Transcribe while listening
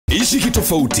Ishi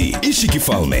kitofauti, ishi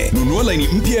kifalme. Nunua laini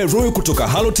mpya ya Royal kutoka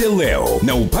Halotel leo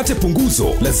na upate punguzo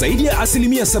la zaidi ya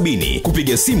 70%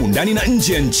 kupiga simu ndani na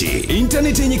nje ya nchi.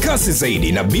 Internet yenye kasi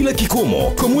zaidi na bila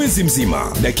kikomo kwa mwezi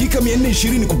mzima. Dakika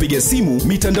 420 kupiga simu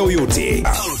mitandao yote.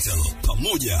 Halotel,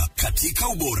 pamoja katika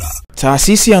ubora.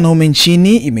 Taasisi ya Wanaume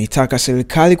nchini imeitaka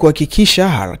serikali kuhakikisha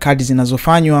harakati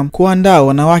zinazofanywa kuandaa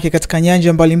wanawake katika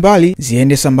nyanja mbalimbali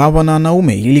ziende sambamba na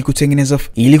wanaume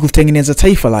ili kutengeneza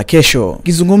taifa la kesho.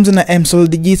 Kizungumza na MSL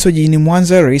Digital jijini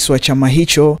Mwanza, rais wa chama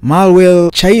hicho Malwell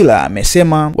Chaila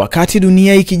amesema wakati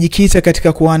dunia ikijikita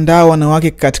katika kuandaa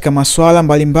wanawake katika masuala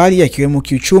mbalimbali yakiwemo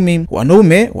kiuchumi,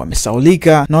 wanaume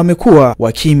wamesaulika na wamekuwa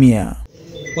wakimya.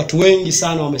 Watu wengi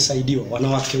sana wamesaidiwa,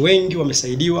 wanawake wengi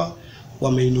wamesaidiwa,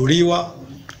 wameinuliwa,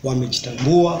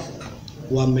 wamejitambua,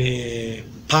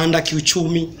 wamepanda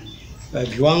kiuchumi,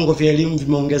 viwango vya elimu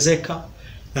vimeongezeka,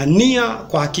 na nia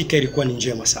kwa hakika ilikuwa ni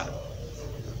njema sana.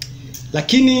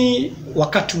 Lakini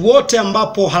wakati wote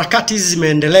ambapo harakati hizi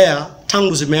zimeendelea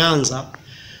tangu zimeanza,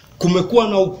 kumekuwa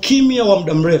na ukimya wa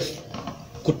muda mrefu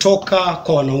kutoka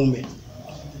kwa wanaume.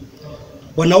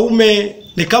 Wanaume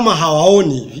ni kama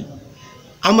hawaoni hivi,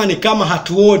 ama ni kama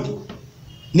hatuoni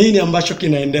nini ambacho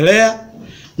kinaendelea,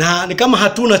 na ni kama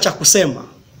hatuna cha kusema.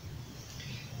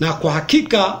 Na kwa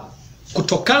hakika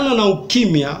kutokana na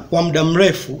ukimya wa muda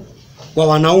mrefu wa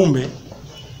wanaume,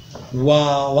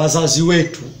 wa wazazi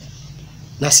wetu,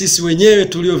 na sisi wenyewe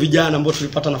tulio vijana ambao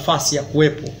tulipata nafasi ya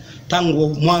kuwepo tangu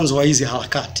mwanzo wa hizi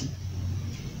harakati,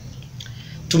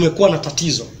 tumekuwa na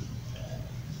tatizo,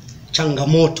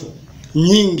 changamoto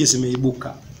nyingi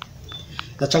zimeibuka.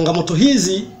 Na changamoto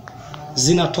hizi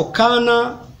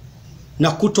zinatokana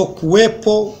na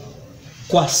kutokuwepo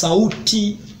kwa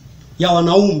sauti ya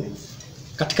wanaume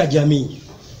katika jamii,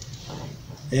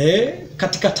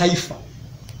 katika taifa.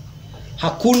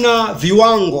 Hakuna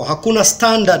viwango, hakuna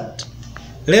standard.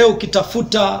 Leo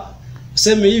ukitafuta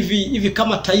sema hivi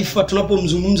kama taifa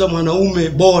tunapomzungumza mwanaume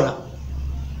bora,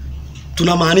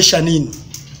 tunamaanisha nini?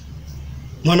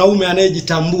 Mwanaume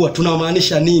anayejitambua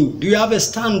tunamaanisha nini? Do you have a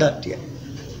standard here?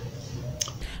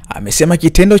 Amesema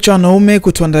kitendo cha wanaume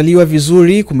kutoandaliwa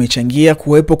vizuri kumechangia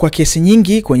kuwepo kwa kesi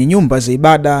nyingi kwenye nyumba za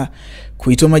ibada,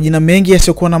 kuitwa majina mengi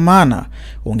yasiyokuwa na maana,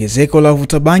 ongezeko la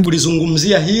vuta bangi.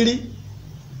 Tulizungumzia hili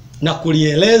na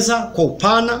kulieleza kwa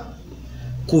upana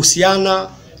kuhusiana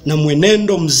na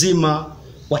mwenendo mzima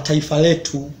wa taifa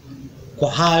letu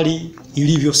kwa hali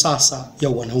ilivyo sasa ya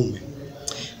wanaume.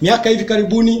 Miaka hivi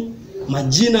karibuni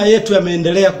majina yetu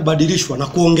yameendelea kubadilishwa na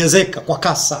kuongezeka kwa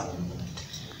kasi sana.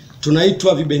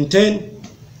 Tunaitwa vibenteni,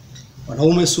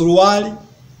 wanaume suruali,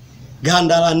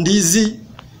 ganda la ndizi,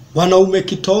 wanaume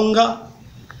kitonga.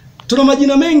 Tuna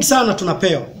majina mengi sana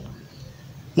tunapewa.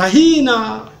 Na hii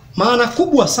ina maana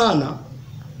kubwa sana,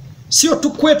 sio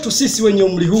tu kwetu sisi wenye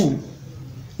umri huu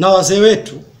na wazee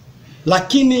wetu,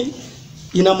 lakini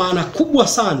ina maana kubwa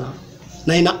sana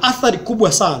na ina athari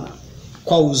kubwa sana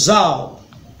kwa uzao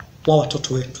wa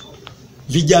watoto wetu,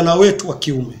 vijana wetu wa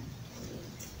kiume.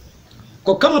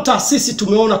 Kwa kama taasisi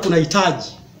tumeona kuna hitaji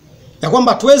ya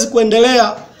kwamba tuwezi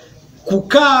kuendelea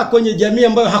kukaa kwenye jamii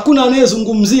ambayo hakuna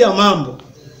anayezungumzia mambo.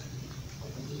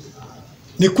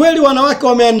 Ni kweli wanawake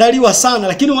wameandaliwa sana,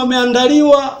 lakini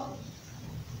wameandaliwa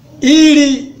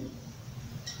ili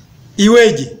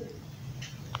iweje?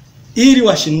 Ili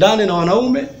washindane na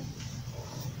wanaume,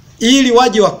 ili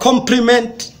waje wa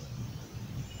compliment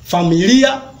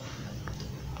familia.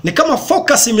 Ni kama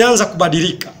focus imeanza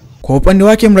kubadilika. Kwa upande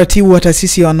wake mratibu wa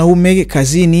taasisi ya wanaume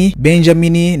kazini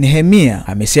Benjamin Nehemia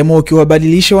amesema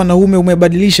ukiwabadilisha wanaume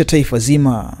umebadilisha taifa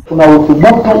zima. Kuna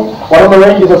uthubutu, wanaume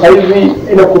wengi sasa hivi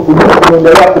ile kuthubutu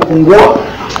kuendelea kupungua.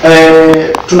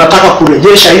 Tunataka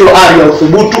kurejesha hiyo ari ya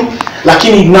uthubutu,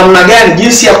 lakini namna gani,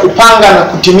 jinsi ya kupanga na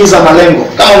kutimiza malengo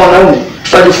kama wanaume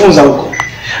tutajifunza huko.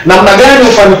 Namna gani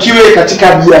ufanikiwe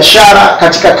katika biashara,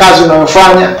 katika kazi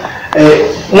unayofanya.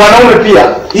 Mwanaume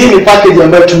pia, hii ni package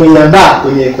ambayo tumeiandaa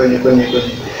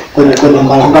kwenye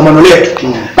kongamano letu.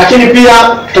 Lakini pia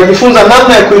tutajifunza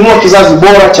namna ya kuinua kizazi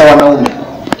bora cha wanaume.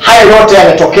 Haya yote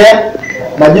yametokea,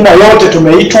 majina yote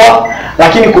tumeitwa,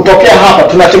 lakini kutokea hapa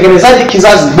tunatengenezaje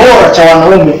kizazi bora cha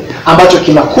wanaume ambacho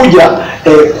kinakuja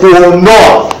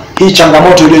kuondoa hii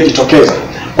changamoto iliyojitokeza.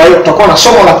 Kwa hiyo tutakuwa na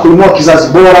somo la kuinua kizazi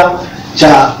bora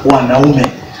cha wanaume.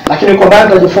 Lakini kwa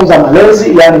ndani tutajifunza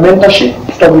malezi, yani mentorship,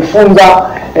 tutajifunza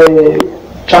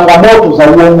changamoto za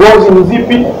uongozi ni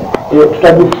zipi,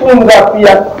 tutajifunza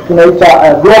pia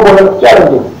tunaita global health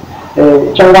challenges,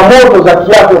 changamoto za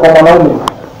kiafya kwa wanaume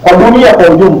kwa dunia kwa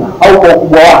ujumla au kwa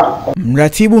ukubwa wake.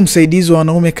 Mratibu msaidizi wa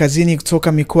wanaume kazini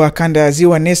kutoka mikoa ya kanda ya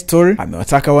Ziwa Nestor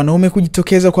amewataka wanaume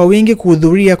kujitokeza kwa wingi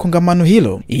kuhudhuria kongamano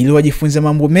hilo ili wajifunze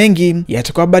mambo mengi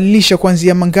yatakayobadilisha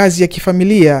kuanzia ngazi ya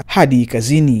kifamilia hadi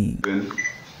kazini.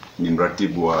 Ni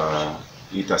mratibu wa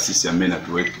taasisi ya Men at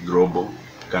Work Global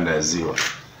kanda ya Ziwa,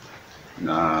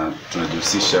 na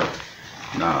tunajihusisha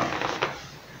na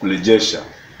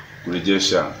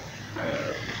kurejesha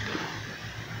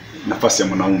nafasi ya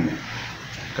mwanaume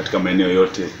katika maeneo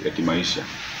yote ya kimaisha: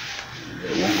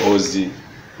 uongozi,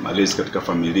 malezi katika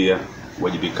familia,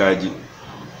 uwajibikaji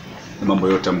na mambo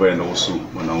yote ambayo yanahusu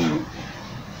mwanaume.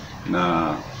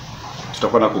 Na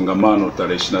tutakuwa na kongamano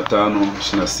tarehe 25,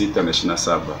 26 na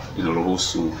 27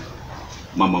 linalohusu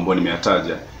mambo ambayo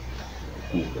nimeyataja,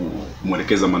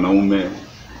 kumwelekeza mwanaume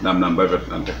namna ambavyo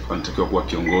anatakiwa kuwa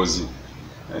kiongozi.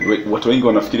 Watu wengi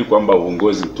wanafikiri kwamba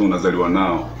uongozi tu unazaliwa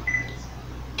nao.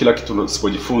 Kila kitu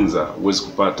usipojifunza huwezi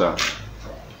kupata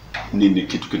nini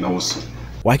kitu kinahusu.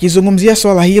 Wakizungumzia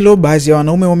swala hilo, baadhi ya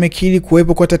wanaume wamekiri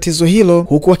kuwepo kwa tatizo hilo,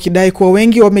 huku wakidai kuwa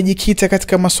wengi wamejikita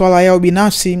katika masuala yao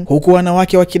binafsi, huku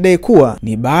wanawake wakidai kuwa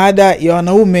ni baada ya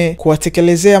wanaume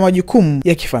kuwatekelezea majukumu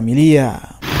ya kifamilia.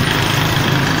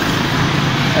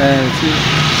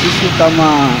 Sisi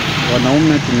kama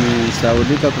wanaume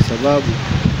tumesahaulika kwa sababu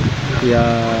ya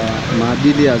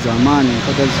maadili ya zamani.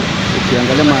 Mpaka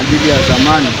ukiangalia maadili ya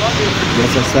zamani ya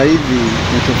sasa hivi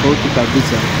ni tofauti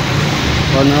kabisa.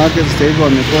 Wanawake sasa hivi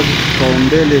wamekuwa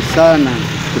kipaumbele sana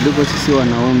kuliko sisi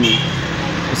wanaume,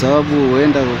 kwa sababu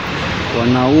huenda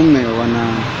wanaume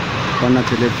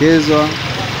wanatelekezwa,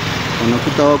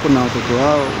 wanakuta wako na watoto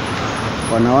wao,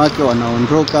 wanawake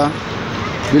wanaondoka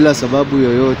bila sababu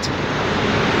yoyote.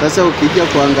 Sasa ukija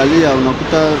kuangalia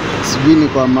unakuta sibini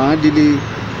kwa maadili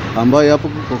ambayo yapo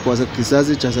kwa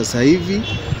kizazi cha sasa hivi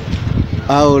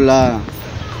au la.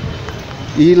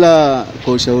 Ila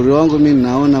kwa ushauri wangu mimi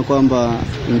naona kwamba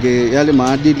yale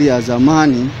maadili ya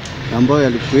zamani ambayo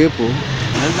yalikuwepo,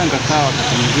 naweza nikakaa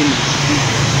wakati mwingine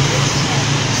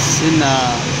sina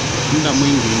muda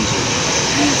mwingi nje,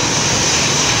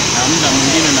 na muda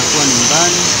mwingine nakuwa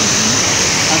nyumbani.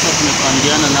 Sasa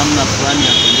tumepangiana namna fulani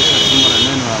ya kuendesha somo la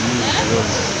neno la Mungu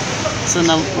kidogo.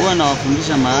 Sasa huwa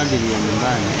nawafundisha maadili ya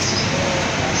nyumbani.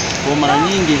 Kwa mara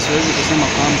nyingi siwezi kusema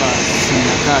kwamba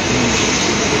sinakaa nje.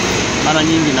 Mara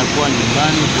nyingi nakuwa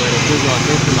nyumbani kuelekeza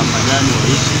watoto namna gani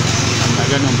waishi, namna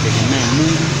gani wamtegemee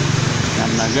Mungu,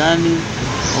 namna gani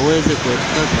waweze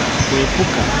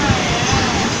kuepuka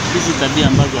hizi tabia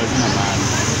ambazo hazina maana.